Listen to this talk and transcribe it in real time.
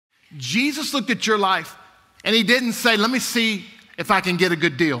Jesus looked at your life and he didn't say, let me see if I can get a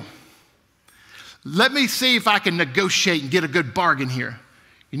good deal. Let me see if I can negotiate and get a good bargain here.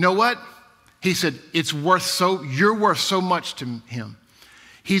 You know what? He said, you're worth so much to him.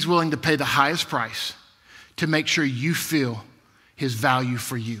 He's willing to pay the highest price to make sure you feel his value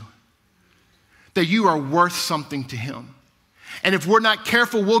for you. That you are worth something to him. And if we're not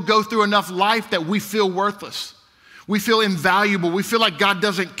careful, we'll go through enough life that we feel worthless. We feel invaluable. We feel like God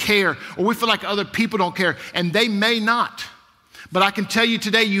doesn't care, or we feel like other people don't care, and they may not. But I can tell you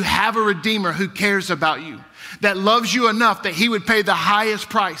today, you have a Redeemer who cares about you, that loves you enough that he would pay the highest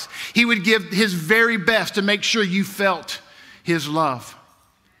price. He would give his very best to make sure you felt his love.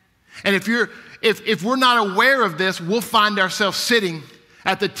 And if we're not aware of this, we'll find ourselves sitting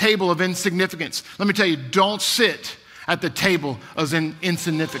at the table of insignificance. Let me tell you, don't sit at the table of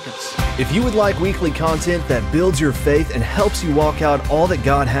insignificance. If you would like weekly content that builds your faith and helps you walk out all that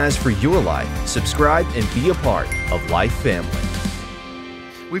God has for your life, subscribe and be a part of Life Family.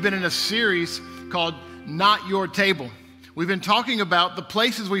 We've been in a series called Not Your Table. We've been talking about the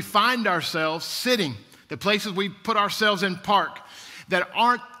places we find ourselves sitting, the places we put ourselves in park that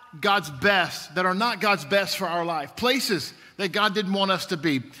aren't God's best, that are not God's best for our life, places that God didn't want us to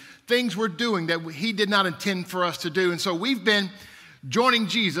be, things we're doing that he did not intend for us to do. And so we've been joining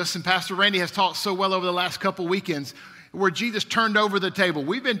Jesus, and Pastor Randy has taught so well over the last couple weekends, where Jesus turned over the table.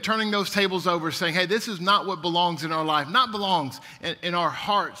 We've been turning those tables over, saying, hey, this is not what belongs in our life, not belongs in our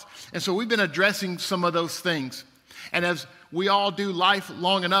hearts. And so we've been addressing some of those things. And as we all do life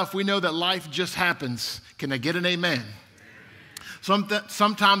long enough, we know that life just happens. Can I get an amen?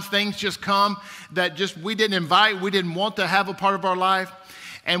 Sometimes things just come that just we didn't invite, we didn't want to have a part of our life.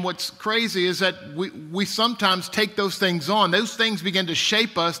 And what's crazy is that we sometimes take those things on. Those things begin to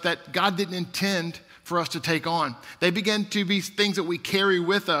shape us that God didn't intend for us to take on. They begin to be things that we carry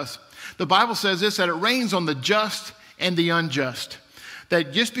with us. The Bible says this, that it rains on the just and the unjust.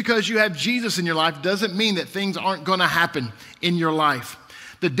 That just because you have Jesus in your life doesn't mean that things aren't going to happen in your life.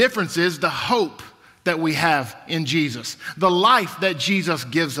 The difference is the hope that we have in Jesus, the life that Jesus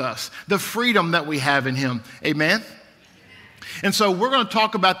gives us, the freedom that we have in him. Amen? And so we're going to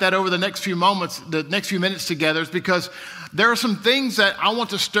talk about that over the next few moments, the next few minutes together, because there are some things that I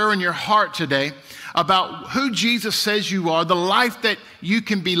want to stir in your heart today about who Jesus says you are, the life that you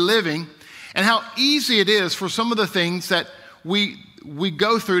can be living, and how easy it is for some of the things that we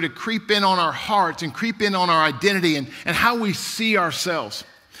go through to creep in on our hearts and creep in on our identity and how we see ourselves.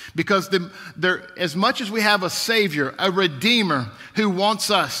 Because as much as we have a Savior, a Redeemer who wants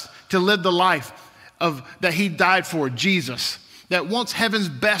us to live the life that he died for, Jesus, that wants heaven's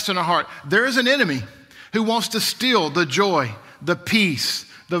best in our heart, there is an enemy who wants to steal the joy, the peace,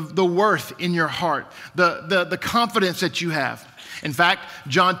 the worth in your heart, the confidence that you have. In fact,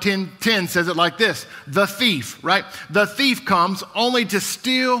 John 10:10 says it like this, the thief, right? The thief comes only to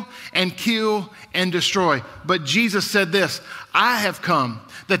steal and kill and destroy. But Jesus said this, I have come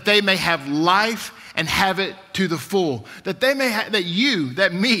that they may have life and have it to the full. That they may have,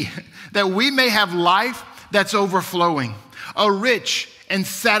 that we may have life that's overflowing, a rich and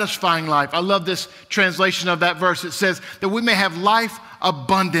satisfying life. I love this translation of that verse. It says that we may have life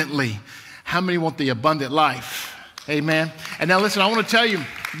abundantly. How many want the abundant life? Amen. And now listen, I want to tell you,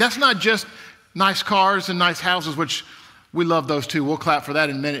 that's not just nice cars and nice houses, which we love those too. We'll clap for that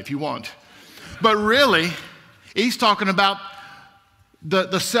in a minute if you want. But really, he's talking about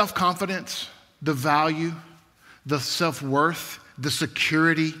the self-confidence, the value, the self-worth, the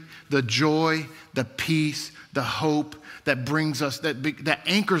security, the joy, the peace, the hope that brings us, that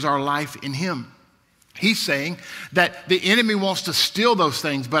anchors our life in him. He's saying that the enemy wants to steal those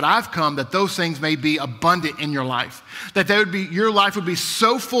things, but I've come that those things may be abundant in your life. That your life would be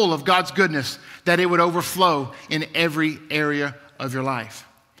so full of God's goodness that it would overflow in every area of your life.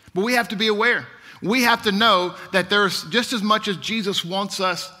 But we have to be aware. We have to know that there's just as much as Jesus wants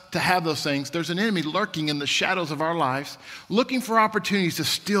us to have those things, there's an enemy lurking in the shadows of our lives, looking for opportunities to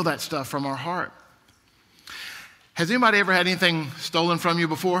steal that stuff from our heart. Has anybody ever had anything stolen from you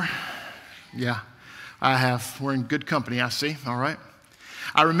before? Yeah, I have. We're in good company, I see. All right.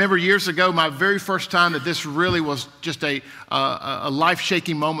 I remember years ago, my very first time that this really was just a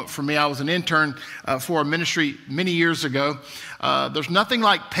life-shaking moment for me. I was an intern for a ministry many years ago. There's nothing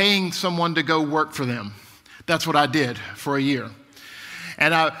like paying someone to go work for them. That's what I did for a year.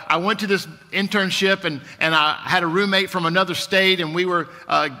 And I went to this internship, and I had a roommate from another state, and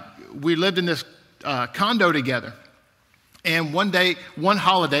we lived in this condo together. And one day, one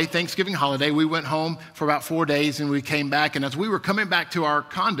holiday, Thanksgiving holiday, we went home for about 4 days and we came back. And as we were coming back to our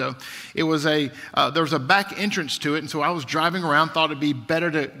condo, it was there was a back entrance to it. And so I was driving around, thought it'd be better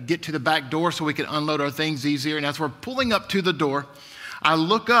to get to the back door so we could unload our things easier. And as we're pulling up to the door, I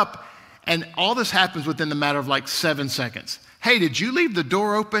look up and all this happens within the matter of like 7 seconds. Hey, did you leave the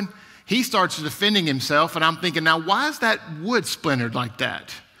door open? He starts defending himself. And I'm thinking, now, why is that wood splintered like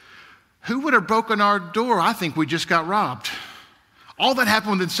that? Who would have broken our door? I think we just got robbed. All that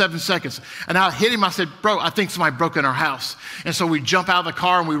happened within 7 seconds. And I hit him. I said, bro, I think somebody broke in our house. And so we jump out of the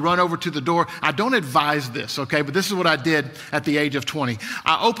car and we run over to the door. I don't advise this, okay? But this is what I did at the age of 20.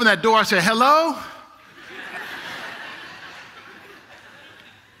 I opened that door. I said, hello?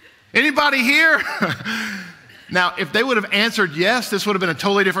 Anybody here? Now, if they would have answered yes, this would have been a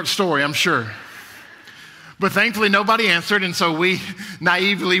totally different story, I'm sure. But thankfully, nobody answered, and so we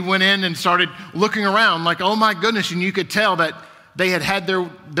naively went in and started looking around like, oh my goodness, and you could tell that they had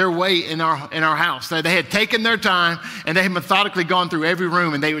their way in our house. They had taken their time, and they had methodically gone through every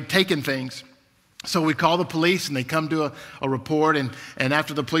room, and they had taken things. So we call the police, and they come to a report, and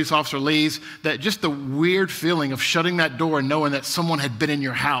after the police officer leaves, that just the weird feeling of shutting that door and knowing that someone had been in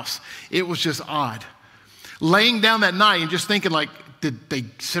your house, it was just odd. Laying down that night and just thinking like, did they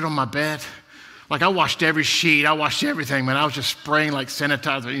sit on my bed? Like I washed every sheet, I washed everything, man. I was just spraying like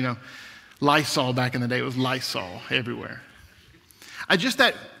sanitizer, you know, Lysol back in the day. It was Lysol everywhere. Just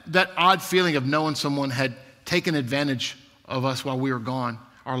that odd feeling of knowing someone had taken advantage of us while we were gone,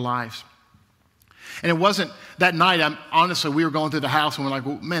 our lives. And it wasn't that night, honestly, we were going through the house and we're like,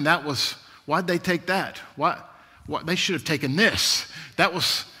 well, man, why'd they take that? What? They should have taken this.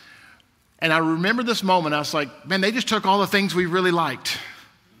 And I remember this moment, I was like, man, they just took all the things we really liked.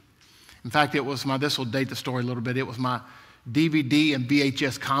 In fact, this will date the story a little bit. It was my DVD and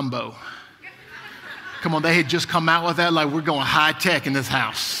VHS combo. Come on, they had just come out with that, like we're going high tech in this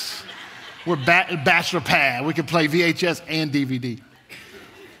house. We're bachelor pad. We could play VHS and DVD.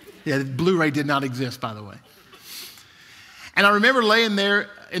 Yeah, Blu-ray did not exist, by the way. And I remember laying there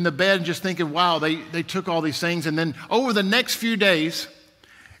in the bed and just thinking, wow, they took all these things. And then over the next few days,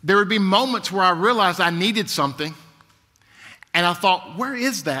 there would be moments where I realized I needed something. And I thought, where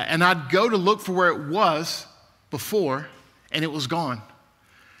is that? And I'd go to look for where it was before, and it was gone.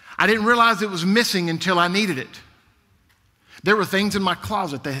 I didn't realize it was missing until I needed it. There were things in my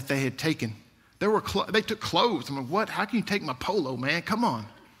closet that they had taken. They took clothes. I'm like, what? How can you take my polo, man? Come on.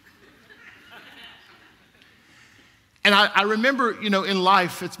 And I remember, you know, in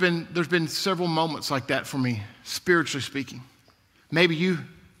life, there's been several moments like that for me, spiritually speaking. Maybe you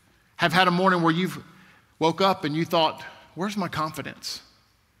have had a morning where you've woke up and you thought, where's my confidence?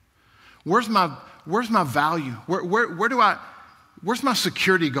 Where's my value? Where's my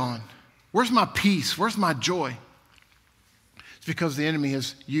security gone? Where's my peace? Where's my joy? It's because the enemy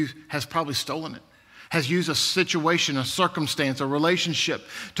has probably stolen it, has used a situation, a circumstance, a relationship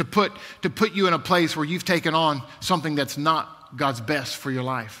to put you in a place where you've taken on something that's not God's best for your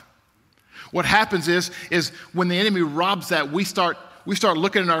life. What happens is when the enemy robs that, we start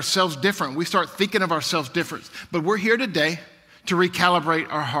looking at ourselves different. We start thinking of ourselves different. But we're here today to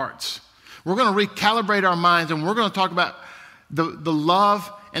recalibrate our hearts. We're going to recalibrate our minds, and we're going to talk about the love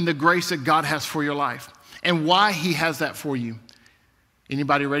and the grace that God has for your life and why he has that for you.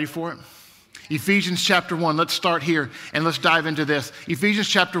 Anybody ready for it? Ephesians chapter 1, let's start here and let's dive into this. Ephesians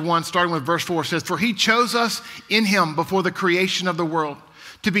chapter 1, starting with verse 4, says, "For he chose us in him before the creation of the world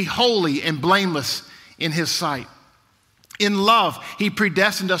to be holy and blameless in his sight. In love, he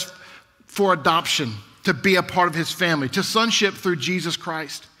predestined us for adoption to be a part of his family, to sonship through Jesus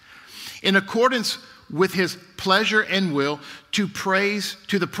Christ, in accordance with his pleasure and will, to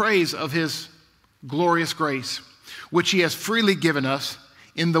the praise of his glorious grace, which he has freely given us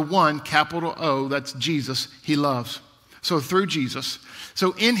in the one, capital O, that's Jesus, he loves." So through Jesus.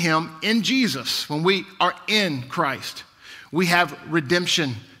 So in him, in Jesus, when we are in Christ, we have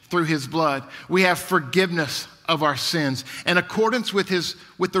redemption through his blood. We have forgiveness of our sins. In accordance with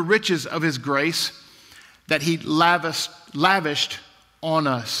the riches of his grace that he lavished on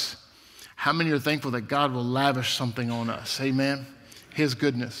us. How many are thankful that God will lavish something on us? Amen. His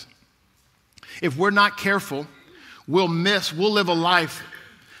goodness. If we're not careful, we'll live a life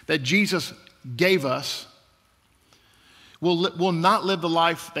that Jesus gave us. We'll not live the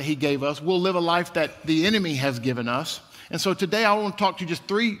life that he gave us. We'll live a life that the enemy has given us. And so today I want to talk to you just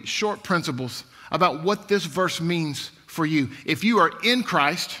 3 short principles about what this verse means for you. If you are in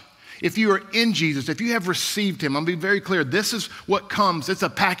Christ, if you are in Jesus, if you have received him, I'm going to be very clear. This is what comes. It's a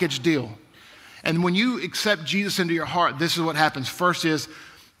package deal. And when you accept Jesus into your heart, this is what happens. First is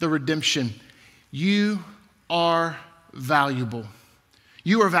the redemption. You are valuable.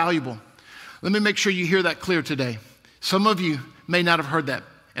 You are valuable. Let me make sure you hear that clear today. Some of you may not have heard that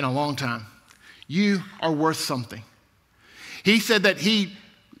in a long time. You are worth something. He said that he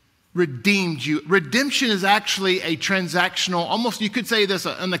redeemed you. Redemption is actually a transactional, almost you could say this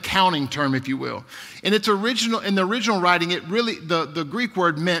an accounting term, if you will. In the original writing, it really, the Greek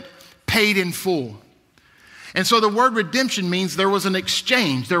word meant paid in full. And so the word redemption means there was an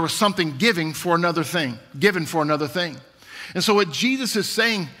exchange. There was something given for another thing. And so what Jesus is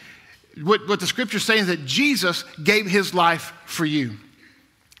saying, what the scripture is saying is that Jesus gave his life for you.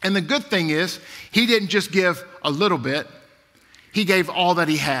 And the good thing is, he didn't just give a little bit. He gave all that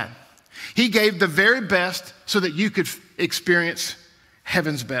he had. He gave the very best so that you could experience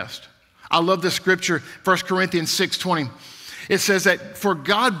heaven's best. I love this scripture, 1 Corinthians 6:20. It says that, for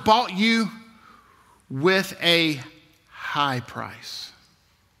God bought you with a high price.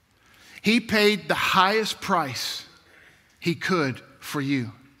 He paid the highest price he could for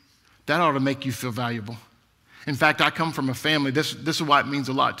you. That ought to make you feel valuable. In fact, I come from a family, this is why it means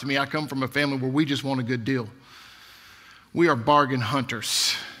a lot to me. I come from a family where we just want a good deal. We are bargain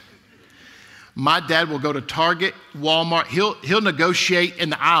hunters. My dad will go to Target, Walmart. He'll negotiate in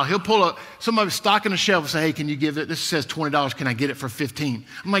the aisle. He'll pull some of his stock on the shelf and say, hey, can you give it? This says $20. Can I get it for $15?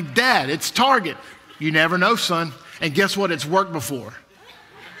 I'm like, Dad, it's Target. You never know, son. And guess what? It's worked before.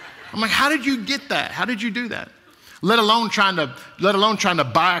 I'm like, how did you get that? How did you do that? Let alone trying to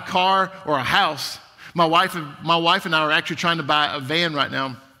buy a car or a house. My wife and I are actually trying to buy a van right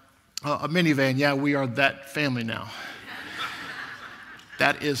now, a minivan. Yeah, we are that family now.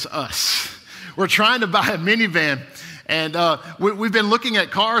 That is us. We're trying to buy a minivan, and we've been looking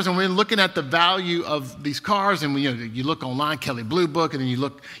at cars, and we've been looking at the value of these cars, and you look online, Kelley Blue Book, and then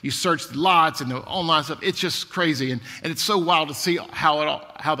you search the lots and the online stuff. It's just crazy, and it's so wild to see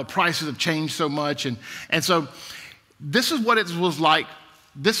how the prices have changed so much, and so this is what it was like.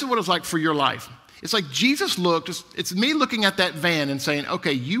 This is what it's like for your life. It's like Jesus looked. It's me looking at that van and saying,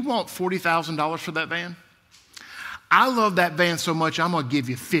 "Okay, you want $40,000 for that van? I love that van so much, I'm going to give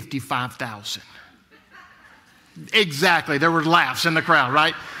you $55,000. Exactly. There were laughs in the crowd,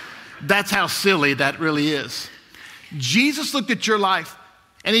 right? That's how silly that really is. Jesus looked at your life,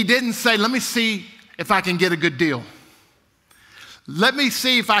 and he didn't say, let me see if I can get a good deal. Let me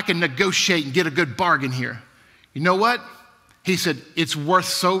see if I can negotiate and get a good bargain here. You know what? He said,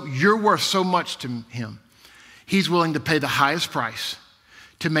 you're worth so much to him. He's willing to pay the highest price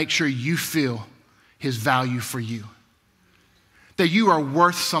to make sure you feel his value for you. That you are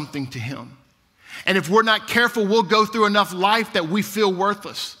worth something to him. And if we're not careful, we'll go through enough life that we feel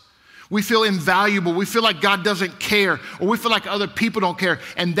worthless. We feel invaluable. We feel like God doesn't care, or we feel like other people don't care,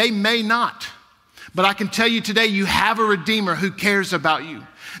 and they may not. But I can tell you today, you have a Redeemer who cares about you,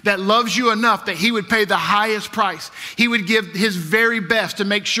 that loves you enough that he would pay the highest price. He would give his very best to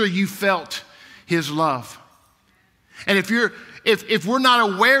make sure you felt his love. And if we're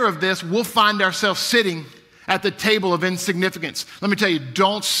not aware of this, we'll find ourselves sitting at the table of insignificance. Let me tell you,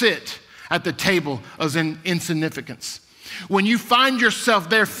 don't sit at the table of insignificance. When you find yourself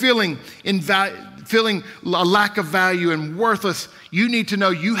there feeling a lack of value and worthless, you need to know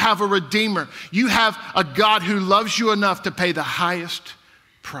you have a Redeemer. You have a God who loves you enough to pay the highest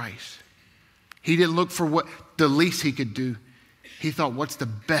price. He didn't look for what the least he could do. He thought, what's the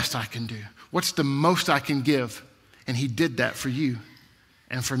best I can do? What's the most I can give? And he did that for you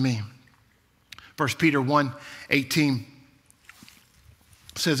and for me. 1 Peter 1:18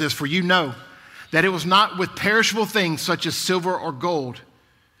 says this, for you know that it was not with perishable things such as silver or gold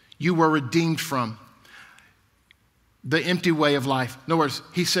you were redeemed from the empty way of life. In other words,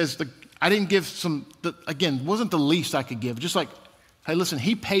 he says, I didn't give wasn't the least I could give. Just like, hey, listen,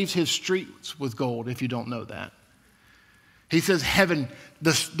 he paves his streets with gold, if you don't know that. He says heaven,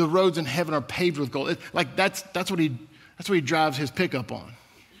 the roads in heaven are paved with gold. That's what he drives his pickup on.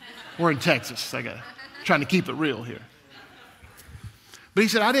 We're in Texas. Trying to keep it real here. But he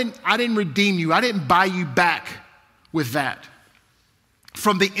said, I didn't redeem you. I didn't buy you back with that.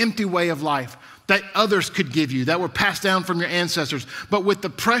 From the empty way of life that others could give you, that were passed down from your ancestors, but with the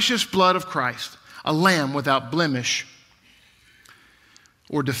precious blood of Christ, a lamb without blemish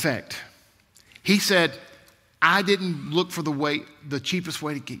or defect. He said, I didn't look for the cheapest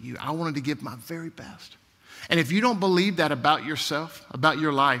way to get you. I wanted to give my very best. And if you don't believe that about yourself, about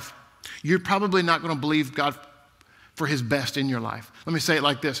your life, you're probably not going to believe God for his best in your life. Let me say it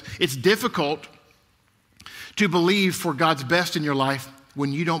like this. It's difficult to believe for God's best in your life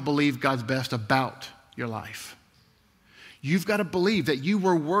when you don't believe God's best about your life. You've got to believe that you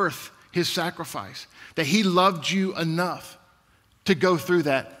were worth his sacrifice, that he loved you enough to go through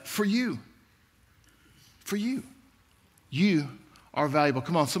that for you. For you. You are valuable.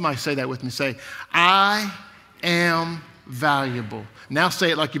 Come on, somebody say that with me. Say, I am valuable. Now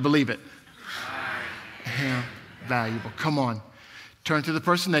say it like you believe it. I am valuable. Come on. Turn to the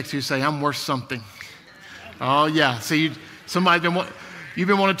person next to you. Say, I'm worth something. Oh, yeah. See, you've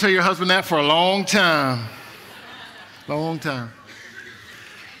been wanting to tell your husband that for a long time. Long time.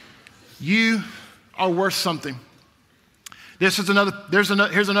 You are worth something. Here's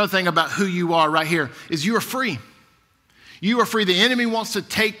another thing about who you are right here, is you are free. You are free. The enemy wants to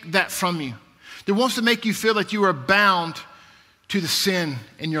take that from you. He wants to make you feel that you are bound to the sin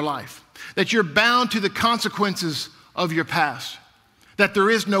in your life, that you're bound to the consequences of your past, that there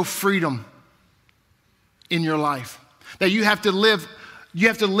is no freedom in your life, that you have to live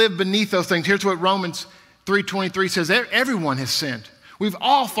beneath those things. Here's what Romans 3:23 says, everyone has sinned. We've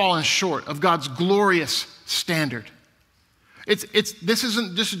all fallen short of God's glorious standard. This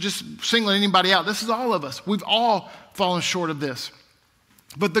isn't just singling anybody out. This is all of us. We've all fallen short of this.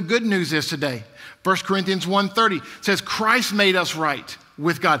 But the good news is today, 1 Corinthians 1:30 says, Christ made us right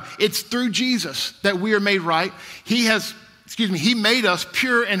with God. It's through Jesus that we are made right. He made us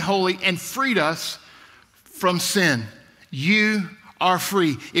pure and holy and freed us from sin. You are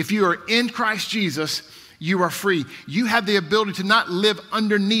free. If you are in Christ Jesus, you are free. You have the ability to not live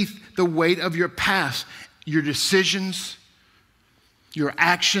underneath the weight of your past, your decisions, your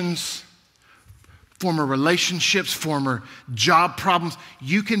actions, former relationships, former job problems.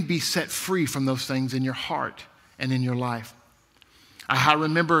 You can be set free from those things in your heart and in your life. I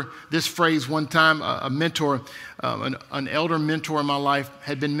remember this phrase one time. A mentor, an elder mentor in my life,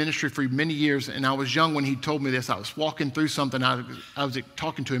 had been in ministry for many years, and I was young when he told me this. I was walking through something. I was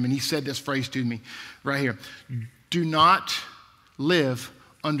talking to him, and he said this phrase to me right here. Do not live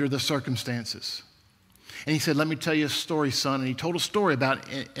under the circumstances. And he said, let me tell you a story, son. And he told a story about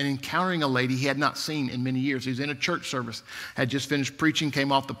an encountering a lady he had not seen in many years. He was in a church service, had just finished preaching,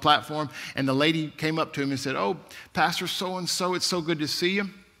 came off the platform, and the lady came up to him and said, oh, Pastor so-and-so, it's so good to see you.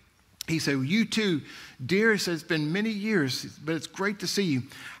 He said, well, you too, dear. He said, it's been many years, but it's great to see you.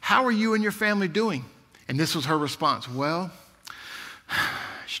 How are you and your family doing? And this was her response. Well,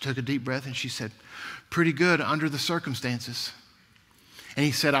 she took a deep breath and she said, pretty good under the circumstances. And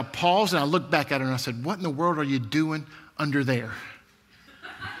he said, I paused and I looked back at her and I said, what in the world are you doing under there?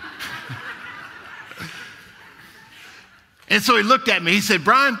 And so he looked at me. He said,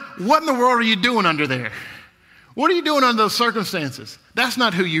 Bryan, what in the world are you doing under there? What are you doing under those circumstances? That's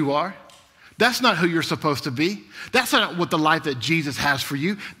not who you are. That's not who you're supposed to be. That's not what the life that Jesus has for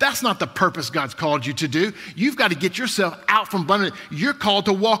you. That's not the purpose God's called you to do. You've got to get yourself out from under it. You're called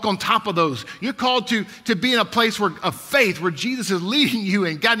to walk on top of those. You're called to be in a place of faith where Jesus is leading you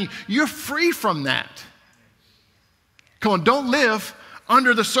and guiding you. You're free from that. Come on, don't live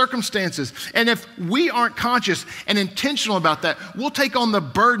under the circumstances. And if we aren't conscious and intentional about that, we'll take on the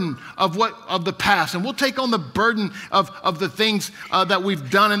burden of the past, and we'll take on the burden of the things that we've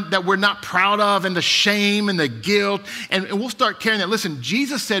done and that we're not proud of, and the shame and the guilt, and we'll start carrying that. Listen,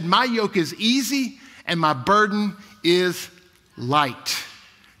 Jesus said, my yoke is easy and my burden is light.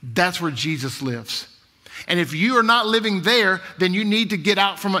 That's where Jesus lives. And if you are not living there, then you need to get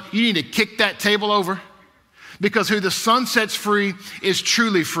out you need to kick that table over. Because who the Son sets free is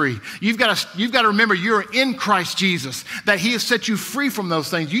truly free. You've got to remember you're in Christ Jesus, that He has set you free from those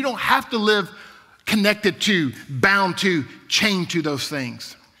things. You don't have to live connected to, bound to, chained to those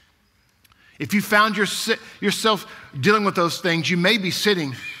things. If you found yourself dealing with those things, you may be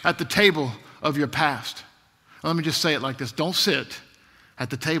sitting at the table of your past. Let me just say it like this. Don't sit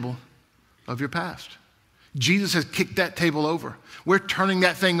at the table of your past. Jesus has kicked that table over. We're turning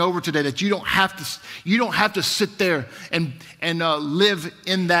that thing over today, that you don't have to sit there and live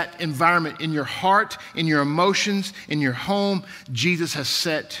in that environment in your heart, in your emotions, in your home. Jesus has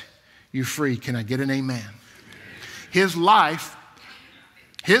set you free. Can I get an amen? His life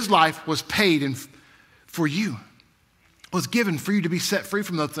was paid for you. Was given for you to be set free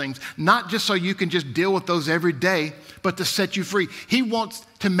from those things, not just so you can just deal with those every day, but to set you free. He wants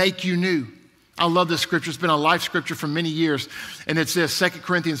to make you new. I love this scripture. It's been a life scripture for many years. And it's this, 2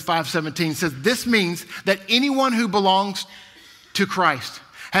 Corinthians 5:17 says, this means that anyone who belongs to Christ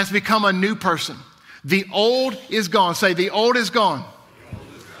has become a new person. The old is gone. Say, the old is gone.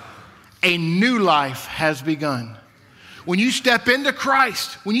 A new life has begun. When you step into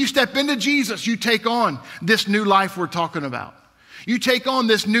Christ, when you step into Jesus, you take on this new life we're talking about. You take on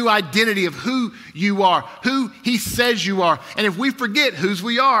this new identity of who you are, who He says you are. And if we forget whose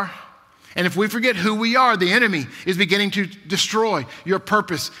we are, and if we forget who we are, the enemy is beginning to destroy your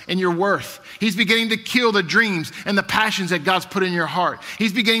purpose and your worth. He's beginning to kill the dreams and the passions that God's put in your heart.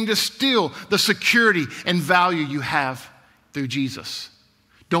 He's beginning to steal the security and value you have through Jesus.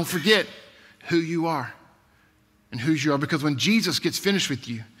 Don't forget who you are and whose you are, because when Jesus gets finished with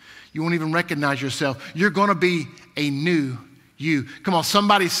you, you won't even recognize yourself. You're going to be a new you. Come on,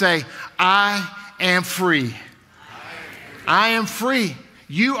 somebody say, I am free. I am free.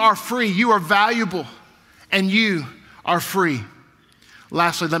 You are free. You are valuable, and you are free.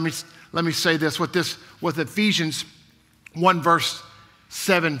 Lastly, let me say this, what Ephesians 1 verse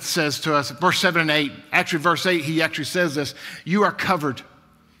 7 says to us. Verse 7 and 8. Actually, verse 8, he actually says this. You are covered.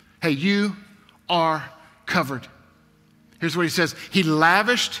 Hey, you are covered. Here's what he says. He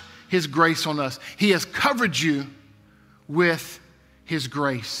lavished his grace on us. He has covered you with his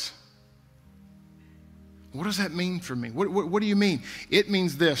grace. What does that mean for me? What do you mean? It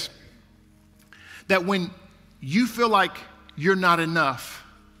means this, that when you feel like you're not enough,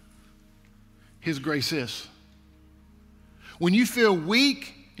 his grace is. When you feel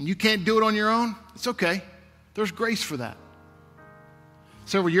weak and you can't do it on your own, it's okay. There's grace for that.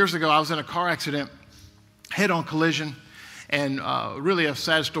 Several years ago, I was in a car accident, head-on collision, and really a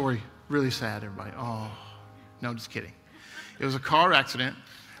sad story. Really sad, everybody. Oh, no, just kidding. It was a car accident.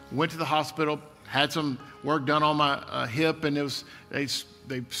 Went to the hospital, had some work done on my hip, and they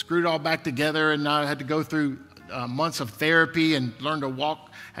screwed it all back together, and I had to go through months of therapy and learn to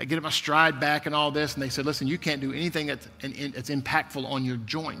walk, get my stride back and all this. And they said, listen, you can't do anything that's impactful on your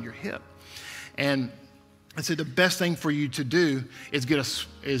joint, your hip. And I said, the best thing for you to do is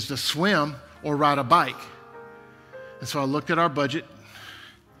to swim or ride a bike. And so I looked at our budget.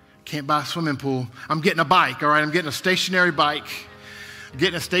 Can't buy a swimming pool. I'm getting a bike, all right? I'm getting a stationary bike.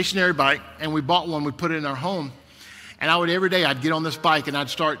 And we bought one. We put it in our home. And every day I'd get on this bike and I'd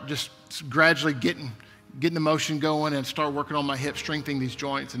start just gradually getting the motion going and start working on my hips, strengthening these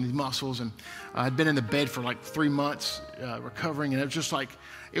joints and these muscles. And I'd been in the bed for like 3 months recovering, and it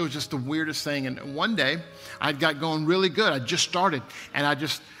was just the weirdest thing. And one day I got going really good. I just started, and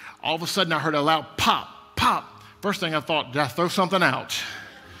all of a sudden I heard a loud pop, pop. First thing I thought, did I throw something out?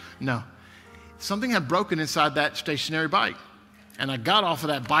 No. Something had broken inside that stationary bike. And I got off of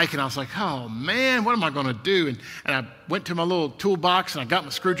that bike and I was like, oh man, what am I going to do? And I went to my little toolbox and I got my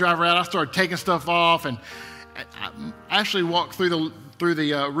screwdriver out. I started taking stuff off, and I actually walked through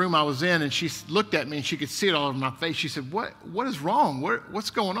the room I was in, and she looked at me and she could see it all over my face. She said, what is wrong? What's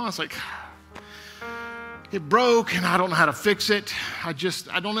going on? It's like, it broke and I don't know how to fix it. I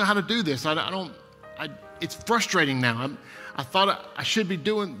don't know how to do this. It's frustrating now. I thought I should be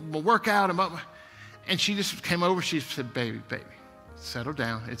doing my workout. And she just came over. She said, baby, settle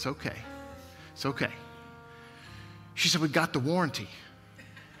down. It's okay. It's okay. She said, we got the warranty.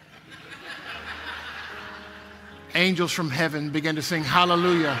 Angels from heaven began to sing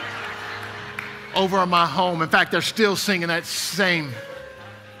hallelujah over my home. In fact, they're still singing that same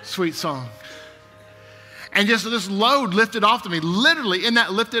sweet song. And just this load lifted off to me. Literally,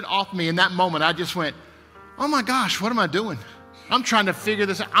 lifted off me in that moment, I just went, oh my gosh, what am I doing? I'm trying to figure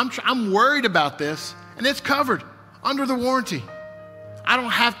this out. I'm worried about this, and it's covered under the warranty. I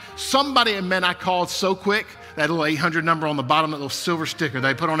don't have somebody, and man, I called so quick, that little 800 number on the bottom, that little silver sticker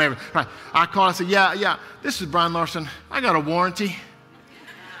they put on everything. Right. I called, I said, yeah, this is Bryan Larson. I got a warranty.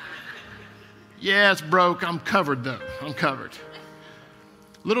 Yeah, it's broke. I'm covered though. I'm covered.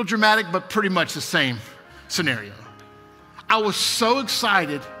 Little dramatic, but pretty much the same scenario. I was so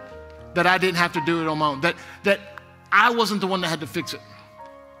excited that I didn't have to do it on my own, that I wasn't the one that had to fix it,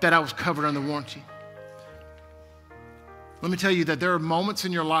 that I was covered under warranty. Let me tell you that there are moments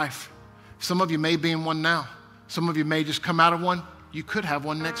in your life, some of you may be in one now, some of you may just come out of one, you could have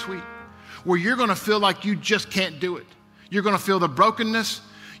one next week, where you're going to feel like you just can't do it. You're going to feel the brokenness,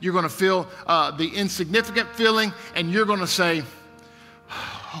 you're going to feel the insignificant feeling, and you're going to say,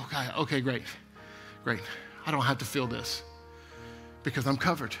 oh, God, okay, great. I don't have to feel this because I'm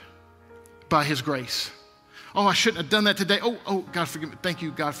covered by his grace. Oh, I shouldn't have done that today. Oh, God, forgive me. Thank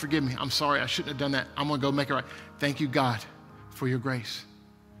you, God, forgive me. I'm sorry, I shouldn't have done that. I'm going to go make it right. Thank you, God, for your grace.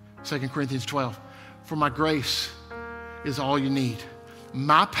 2 Corinthians 12, for my grace is all you need.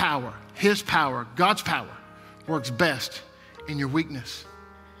 My power, his power, God's power works best in your weakness.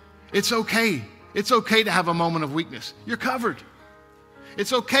 It's okay. It's okay to have a moment of weakness. You're covered.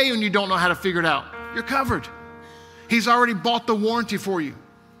 It's okay when you don't know how to figure it out. You're covered. He's already bought the warranty for you.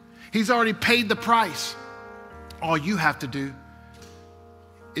 He's already paid the price. All you have to do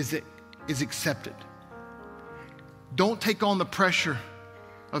is accept it. Don't take on the pressure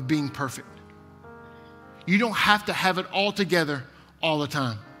of being perfect. You don't have to have it all together all the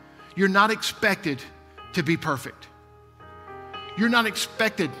time. You're not expected to be perfect. You're not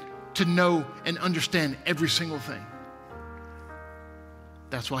expected to know and understand every single thing.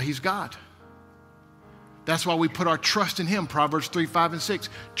 That's why he's God. That's why we put our trust in him, Proverbs 3, 5, and 6.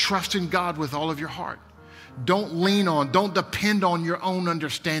 Trust in God with all of your heart. Don't lean on, don't depend on your own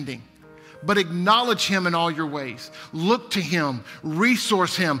understanding, but acknowledge him in all your ways. Look to him,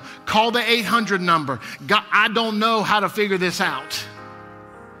 resource him, call the 800 number. God, I don't know how to figure this out.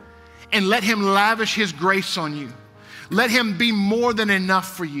 And let him lavish his grace on you. Let him be more than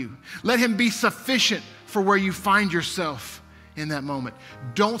enough for you. Let him be sufficient for where you find yourself in that moment.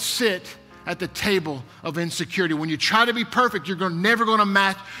 Don't sit at the table of insecurity. When you try to be perfect, you're never going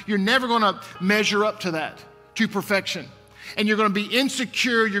to measure up to that, to perfection. And you're going to be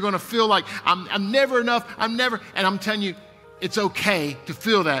insecure. You're going to feel like I'm never enough. And I'm telling you, it's okay to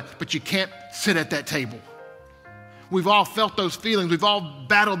feel that, but you can't sit at that table. We've all felt those feelings. We've all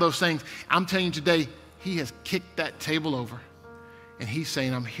battled those things. I'm telling you today, he has kicked that table over. And he's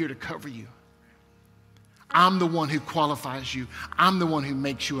saying, I'm here to cover you. I'm the one who qualifies you. I'm the one who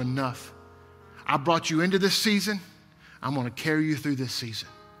makes you enough. I brought you into this season. I'm going to carry you through this season.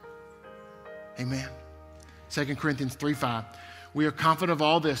 Amen. 2 Corinthians 3:5. We are confident of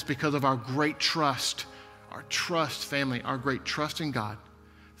all this because of our great trust. Our trust, family, our great trust in God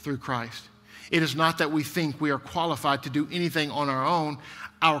through Christ. It is not that we think we are qualified to do anything on our own.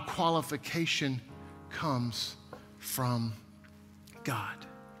 Our qualification comes from God.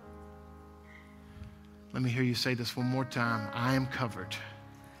 Let me hear you say this one more time. I am covered.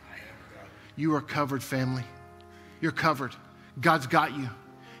 You are covered, family. You're covered. God's got you.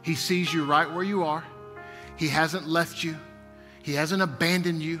 He sees you right where you are. He hasn't left you. He hasn't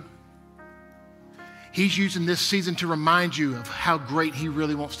abandoned you. He's using this season to remind you of how great he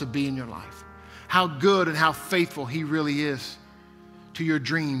really wants to be in your life, how good and how faithful he really is to your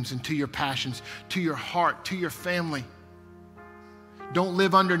dreams and to your passions, to your heart, to your family. Don't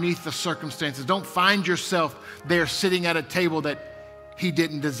live underneath the circumstances. Don't find yourself there sitting at a table that he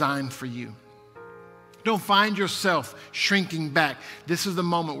didn't design for you. Don't find yourself shrinking back. This is the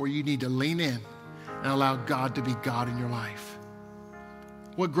moment where you need to lean in and allow God to be God in your life.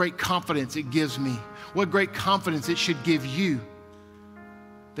 What great confidence it gives me. What great confidence it should give you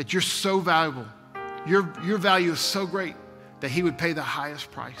that you're so valuable. Your value is so great that he would pay the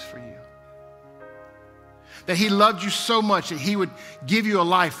highest price for you. That he loved you so much that he would give you a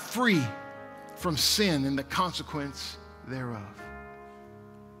life free from sin and the consequence thereof.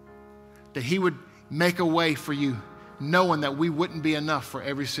 That he would make a way for you, knowing that we wouldn't be enough for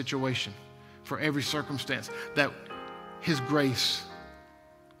every situation, for every circumstance, that his grace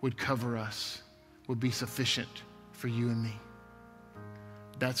would cover us, would be sufficient for you and me.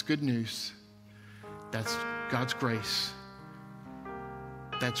 That's good news. That's God's grace.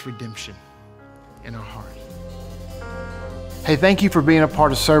 That's redemption in our heart. Hey, thank you for being a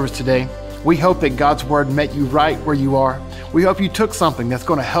part of service today. We hope that God's word met you right where you are. We hope you took something that's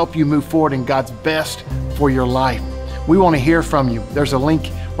going to help you move forward in God's best for your life. We want to hear from you. There's a link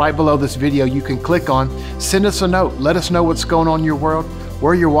right below this video you can click on. Send us a note. Let us know what's going on in your world,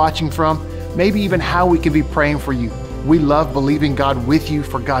 where you're watching from, maybe even how we can be praying for you. We love believing God with you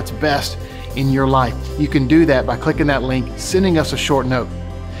for God's best in your life. You can do that by clicking that link, sending us a short note.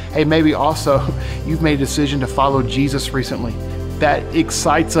 Hey, maybe also you've made a decision to follow Jesus recently. That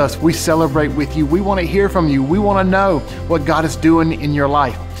excites us. We celebrate with you. We want to hear from you. We want to know what God is doing in your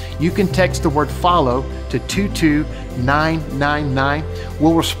life. You can text the word follow to 22999.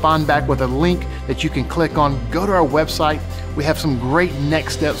 We'll respond back with a link that you can click on. Go to our website. We have some great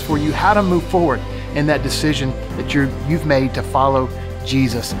next steps for you, how to move forward in that decision that you've made to follow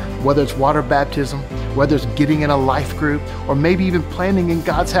Jesus. Whether it's water baptism, whether it's getting in a life group, or maybe even planning in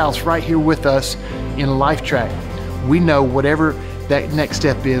God's house right here with us in Life Track. We know whatever that next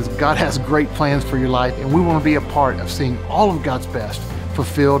step is, God has great plans for your life, and we want to be a part of seeing all of God's best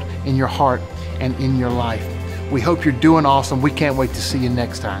fulfilled in your heart and in your life. We hope you're doing awesome. We can't wait to see you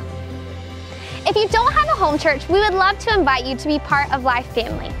next time. If you don't have a home church, we would love to invite you to be part of Life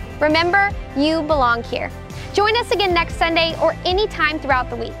Family. Remember, you belong here. Join us again next Sunday or any time throughout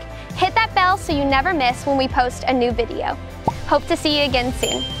the week. Hit that bell so you never miss when we post a new video. Hope to see you again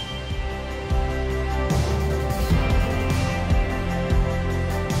soon.